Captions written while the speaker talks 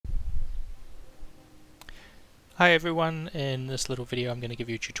Hi everyone, in this little video I'm going to give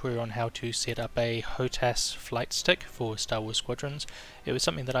you a tutorial on how to set up a HOTAS flight stick for Star Wars Squadrons. It was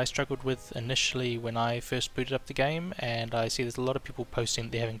something that I struggled with initially when I first booted up the game, and I see there's a lot of people posting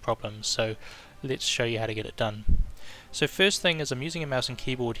that they're having problems, so let's show you how to get it done. So first thing is I'm using a mouse and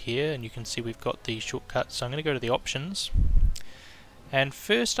keyboard here, and you can see we've got the shortcut, so I'm going to go to the options. And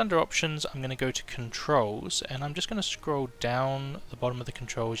first under options I'm going to go to controls, and I'm just going to scroll down the bottom of the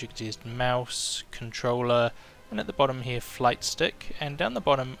controls. You can see there's mouse, controller, and at the bottom here flight stick, and down the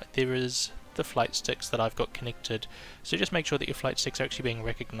bottom there is the flight sticks that I've got connected. So just make sure that your flight sticks are actually being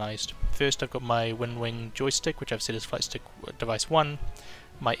recognized. First I've got my WinWing joystick, which I've set as flight stick device 1,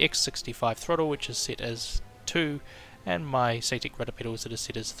 my X65 throttle, which is set as 2, and my SATIC rudder pedals that are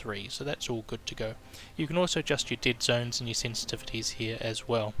set as 3, so that's all good to go. You can also adjust your dead zones and your sensitivities here as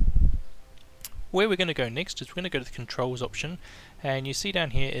well. Where we're going to go next is we're going to go to the controls option, and you see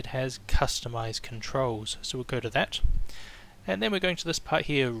down here it has customize controls, so we'll go to that. And then we're going to this part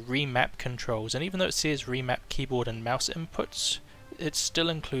here, Remap Controls, and even though it says Remap keyboard and mouse inputs, it still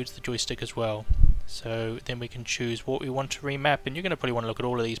includes the joystick as well. So then we can choose what we want to remap, and you're going to probably want to look at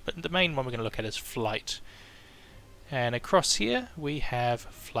all of these, but the main one we're going to look at is flight. And across here we have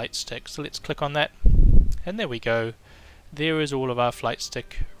flight stick, so let's click on that, and there we go. There is all of our flight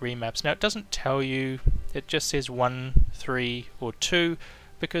stick remaps. Now it doesn't tell you, it just says 1, 3 or 2,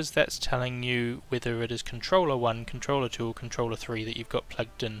 because that's telling you whether it is controller 1, controller 2 or controller 3 that you've got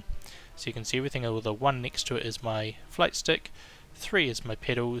plugged in. So you can see everything, with the 1 next to it is my flight stick, 3 is my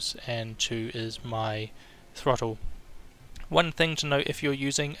pedals, and 2 is my throttle. One thing to note if you're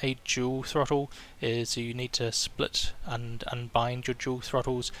using a dual throttle is you need to split and unbind your dual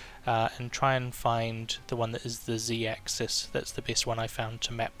throttles and try and find the one that is the Z-axis. That's the best one I found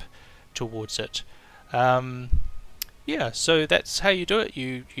to map towards it. Yeah, so that's how you do it.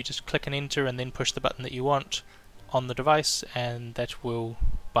 You just click and enter and then push the button that you want on the device, and that will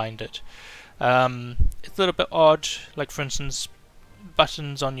bind it. It's a little bit odd, like for instance,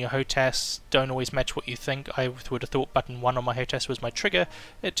 buttons on your HOTAS don't always match what you think. I would have thought button 1 on my HOTAS was my trigger.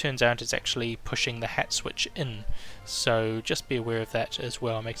 It turns out it's actually pushing the hat switch in, so just be aware of that as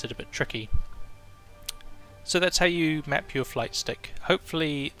well. It makes it a bit tricky. So that's how you map your flight stick.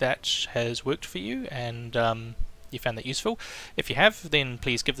 Hopefully that has worked for you, and you found that useful. If you have, then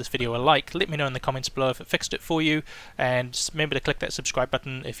please give this video a like. Let me know in the comments below if it fixed it for you, and remember to click that subscribe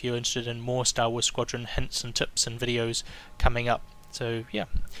button if you're interested in more Star Wars Squadron hints and tips and videos coming up. So yeah,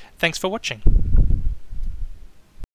 thanks for watching.